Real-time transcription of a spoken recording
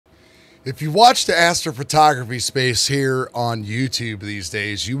If you watch the astrophotography space here on YouTube these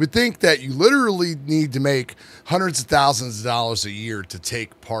days, you would think that you literally need to make hundreds of thousands of dollars a year to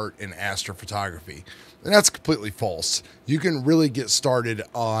take part in astrophotography. And that's completely false. You can really get started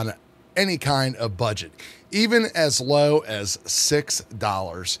on any kind of budget, even as low as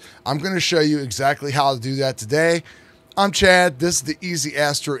 $6. I'm going to show you exactly how to do that today. I'm Chad. This is the Easy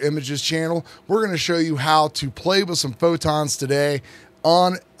Astro Images channel. We're going to show you how to play with some photons today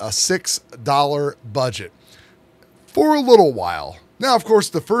on a $6 budget for a little while. Now, of course,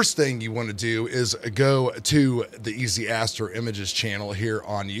 the first thing you want to do is go to the Easy Astro Images channel here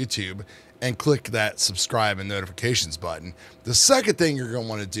on YouTube and click that subscribe and notifications button. The second thing you're going to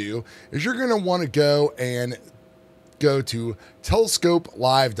want to do is you're going to want to go to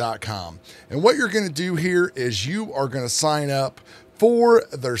TelescopeLIVE.com. And what you're going to do here is you are going to sign up for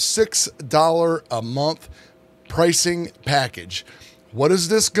their $6 a month pricing package. What is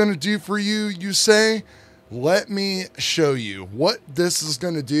this going to do for you, you say? Let me show you. What this is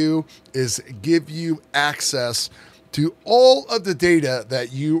going to do is give you access to all of the data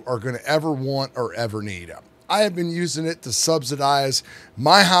that you are going to ever want or ever need. I have been using it to subsidize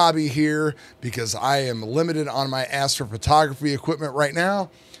my hobby here because I am limited on my astrophotography equipment right now.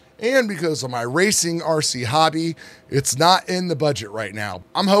 And because of my racing RC hobby, it's not in the budget right now.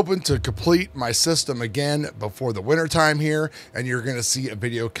 I'm hoping to complete my system again before the winter time here, and you're gonna see a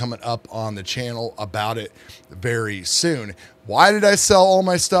video coming up on the channel about it very soon. Why did I sell all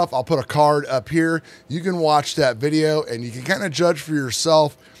my stuff? I'll put a card up here. You can watch that video and you can kind of judge for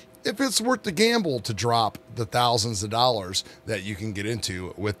yourself if it's worth the gamble to drop the thousands of dollars that you can get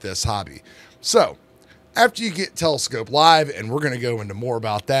into with this hobby. So, after you get Telescope Live, and we're going to go into more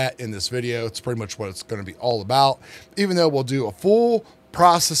about that in this video, it's pretty much what it's going to be all about, even though we'll do a full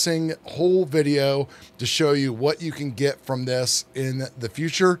processing whole video to show you what you can get from this in the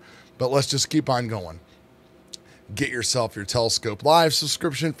future. But let's just keep on going. Get yourself your Telescope Live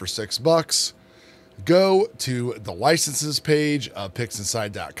subscription for $6. Go to the licenses page of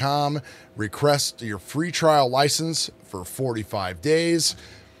PIXINSIGHT.com, request your free trial license for 45 days.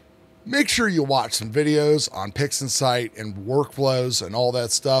 Make sure you watch some videos on PIXINSIGHT and workflows and all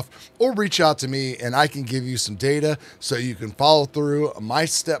that stuff, or reach out to me and I can give you some data so you can follow through my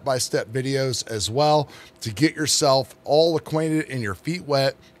step-by-step videos as well to get yourself all acquainted and your feet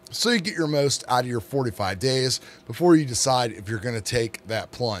wet so you get your most out of your 45 days before you decide if you're going to take that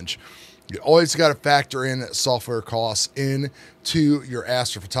plunge. You always got to factor in software costs into your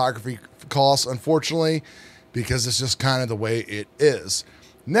astrophotography costs, unfortunately, because it's just kind of the way it is.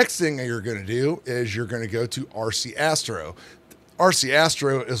 Next thing that you're going to do is you're going to go to RC Astro. RC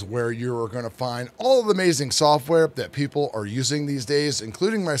Astro is where you're going to find all the amazing software that people are using these days,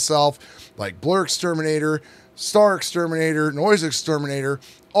 including myself, like Blur Exterminator, Star Exterminator, Noise Exterminator,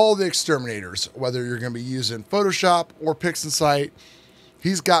 all the exterminators, whether you're going to be using Photoshop or PIXINSIGHT.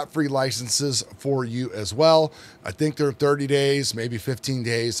 He's got free licenses for you as well. I think they're 30 days, maybe 15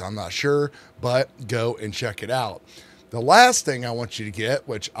 days, I'm not sure, but go and check it out. The last thing I want you to get,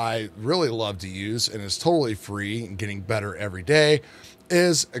 which I really love to use and is totally free and getting better every day,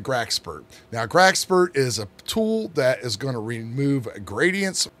 is a GraxPert. Now, GraxPert is a tool that is going to remove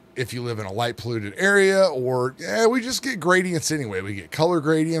gradients if you live in a light polluted area, or we just get gradients anyway. We get color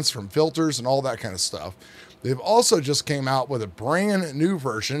gradients from filters and all that kind of stuff. They've also just came out with a brand new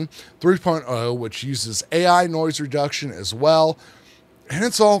version, 3.0, which uses AI noise reduction as well. And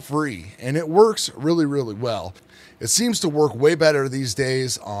it's all free and it works really, really well. It seems to work way better these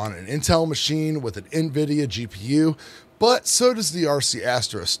days on an Intel machine with an NVIDIA GPU, but so does the RC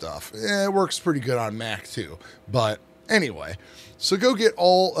Astro stuff. It works pretty good on Mac too. But anyway, so go get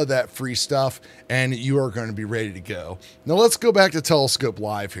all of that free stuff and you are going to be ready to go. Now let's go back to Telescope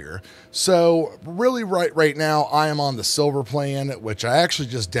Live here. So really right now I am on the silver plan, which I actually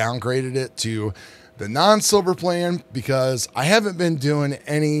just downgraded it to the non-silver plan because I haven't been doing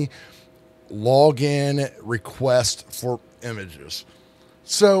any login request for images.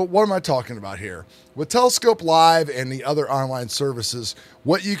 So what am I talking about here? With Telescope Live and the other online services,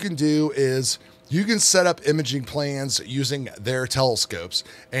 what you can do is you can set up imaging plans using their telescopes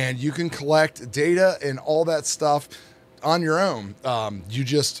and you can collect data and all that stuff on your own. You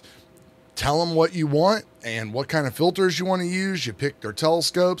just tell them what you want and what kind of filters you want to use. You pick their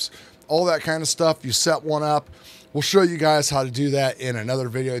telescopes, all that kind of stuff. You set one up. We'll show you guys how to do that in another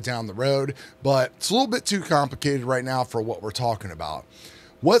video down the road, but it's a little bit too complicated right now for what we're talking about.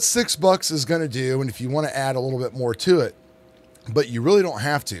 What $6 is going to do, and if you want to add a little bit more to it, but you really don't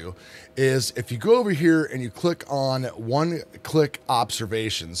have to, is if you go over here and you click on one-click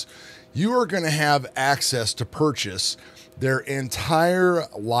observations, you are going to have access to purchase their entire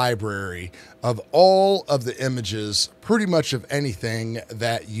library of all of the images, pretty much of anything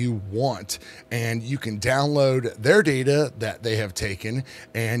that you want. And you can download their data that they have taken,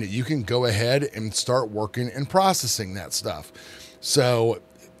 and you can go ahead and start working and processing that stuff. So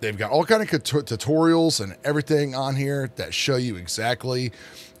they've got all kind of tutorials and everything on here that show you exactly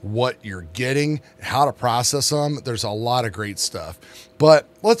what you're getting, how to process them. There's a lot of great stuff. But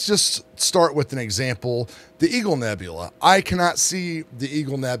let's just start with an example. The Eagle Nebula. I cannot see the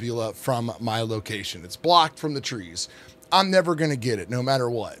Eagle Nebula from my location. It's blocked from the trees. I'm never going to get it no matter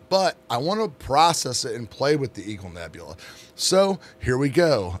what. But I want to process it and play with the Eagle Nebula. So here we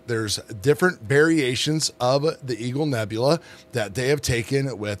go. There's different variations of the Eagle Nebula that they have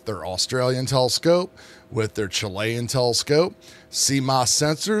taken with their Australian telescope, with their Chilean telescope, CMOS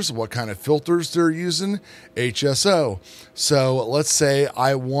sensors, what kind of filters they're using, HSO. So let's say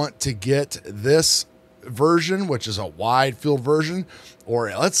I want to get this version, which is a wide field version, or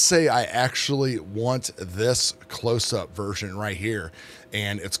let's say I actually want this close-up version right here,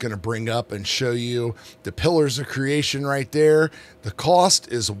 and it's going to bring up and show you the pillars of creation right there. The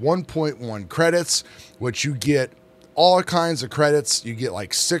cost is 1.1 credits, which you get all kinds of credits. You get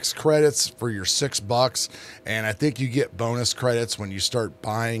like 6 credits for your $6, and I think you get bonus credits when you start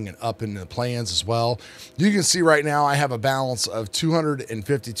buying and up in the plans as well. You can see right now I have a balance of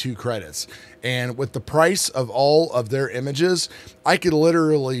 252 credits, and with the price of all of their images, I could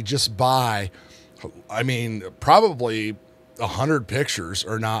literally just buy, I mean, probably 100 pictures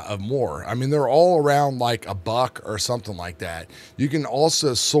or not of more. I mean, they're all around like $1 or something like that. You can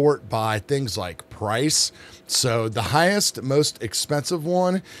also sort by things like price. So the highest, most expensive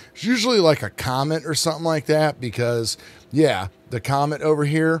one is usually like a Comet or something like that, because yeah, the Comet over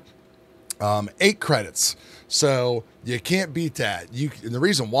here, 8 credits. So you can't beat that. And the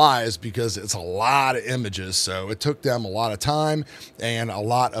reason why is because it's a lot of images. So it took them a lot of time and a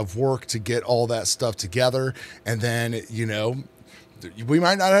lot of work to get all that stuff together. And then, you know, we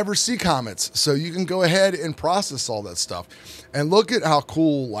might not ever see comets. So you can go ahead and process all that stuff. And look at how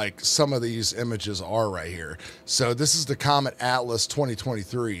cool like some of these images are right here. So this is the Comet Atlas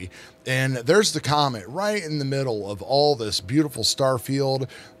 2023. And there's the comet right in the middle of all this beautiful star field,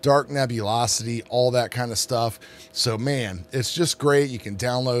 dark nebulosity, all that kind of stuff. So man, it's just great. You can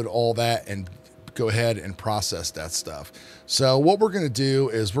download all that and go ahead and process that stuff. So what we're going to do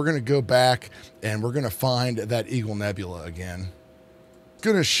is we're going to go back and we're going to find that Eagle Nebula again.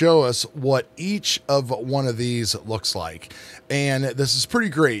 Going to show us what each of one of these looks like, and this is pretty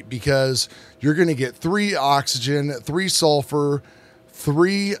great because you're going to get 3 oxygen, 3 sulfur,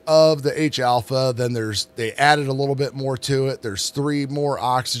 3 of the H alpha. Then they added a little bit more to it. There's 3 more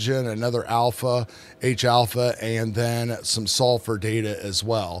oxygen, another alpha, H alpha, and then some sulfur data as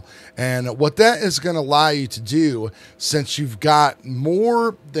well. And what that is going to allow you to do, since you've got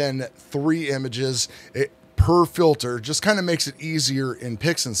more than 3 images per filter, just kind of makes it easier in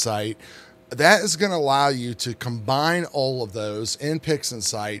PIXINSIGHT. That is going to allow you to combine all of those in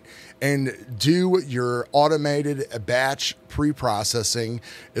PIXINSIGHT and do your automated batch pre-processing.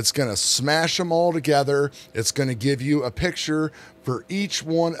 It's going to smash them all together. It's going to give you a picture for each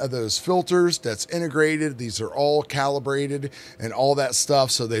one of those filters that's integrated. These are all calibrated and all that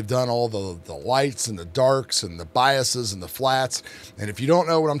stuff. So they've done all the lights and the darks and the biases and the flats. And if you don't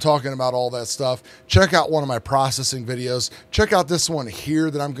know what I'm talking about, all that stuff, check out one of my processing videos. Check out this one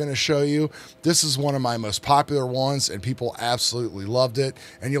here that I'm going to show you. This is one of my most popular ones and people absolutely loved it.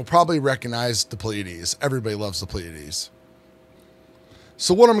 And you'll probably recognize the Pleiades. Everybody loves the Pleiades.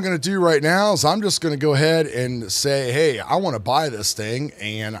 So what I'm going to do right now is I'm just going to go ahead and say, hey, I want to buy this thing,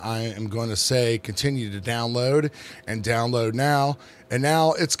 and I am going to say continue to download and download now. And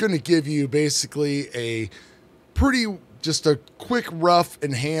now it's going to give you basically a just a quick, rough,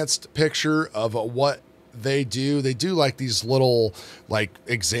 enhanced picture of what they do. They do like these little like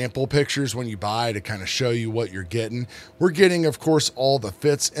example pictures when you buy to kind of show you what you're getting. We're getting, of course, all the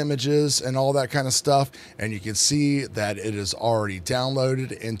FITS images and all that kind of stuff. And you can see that it is already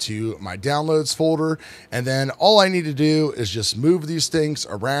downloaded into my downloads folder. And then all I need to do is just move these things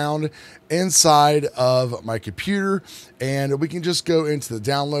around inside of my computer, and we can just go into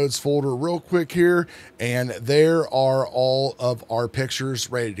the downloads folder real quick here, and there are all of our pictures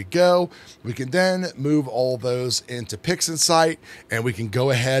ready to go. We can then move all those into PIXINSIGHT, and we can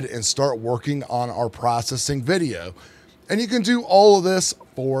go ahead and start working on our processing video. And you can do all of this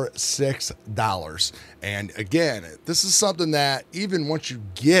for $6. And again, this is something that even once you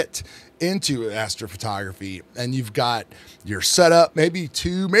get into astrophotography and you've got your setup, maybe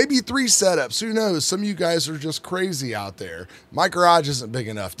 2, maybe 3 setups, who knows? Some of you guys are just crazy out there. My garage isn't big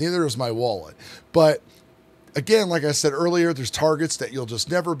enough, neither is my wallet. But Again, like I said earlier, there's targets that you'll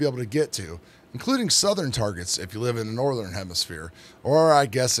just never be able to get to, including southern targets if you live in the northern hemisphere. Or I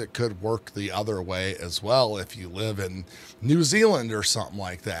guess it could work the other way as well if you live in New Zealand or something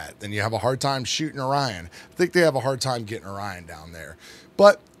like that. Then you have a hard time shooting Orion. I think they have a hard time getting Orion down there.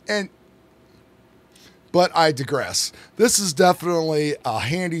 But I digress. This is definitely a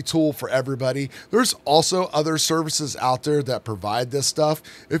handy tool for everybody. There's also other services out there that provide this stuff.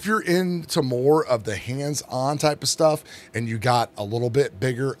 If you're into more of the hands-on type of stuff and you got a little bit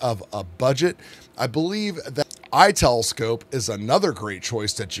bigger of a budget, I believe that iTelescope is another great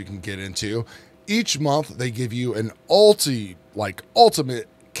choice that you can get into. Each month they give you an ultimate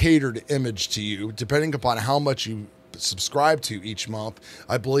catered image to you, depending upon how much you subscribe to each month.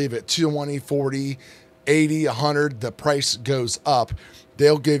 I believe at 20, 40, 80, 100, the price goes up.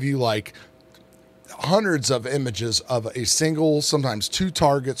 They'll give you like hundreds of images of a single, sometimes two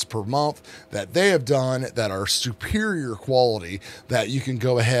targets per month that they have done that are superior quality that you can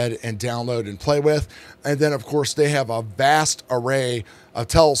go ahead and download and play with. And then of course they have a vast array of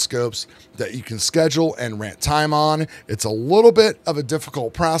telescopes that you can schedule and rent time on. It's a little bit of a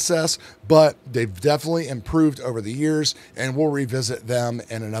difficult process, but they've definitely improved over the years, and we'll revisit them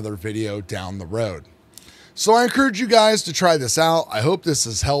in another video down the road. So I encourage you guys to try this out. I hope this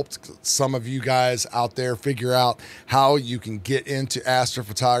has helped some of you guys out there figure out how you can get into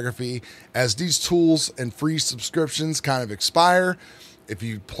astrophotography as these tools and free subscriptions kind of expire. If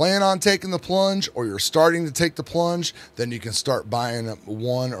you plan on taking the plunge or you're starting to take the plunge, then you can start buying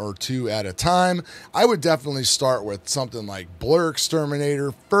one or two at a time. I would definitely start with something like Blur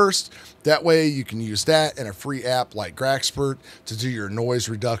Exterminator first. That way you can use that in a free app like Grexpert to do your noise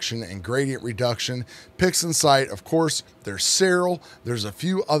reduction and gradient reduction. PIXINSIGHT, of course, there's Cyril. There's a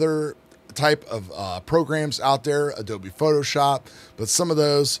few other type of programs out there, Adobe Photoshop, but some of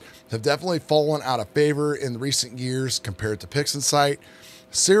those have definitely fallen out of favor in recent years compared to PIXINSIGHT.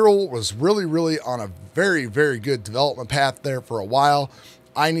 Cyril was really on a very good development path there for a while.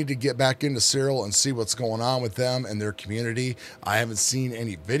 I need to get back into Cyril and see what's going on with them and their community. I haven't seen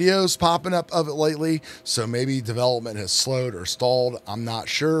any videos popping up of it lately, so maybe development has slowed or stalled. I'm not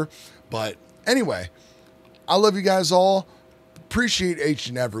sure. But anyway, I love you guys all. Appreciate each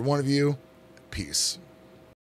and every one of you. Peace.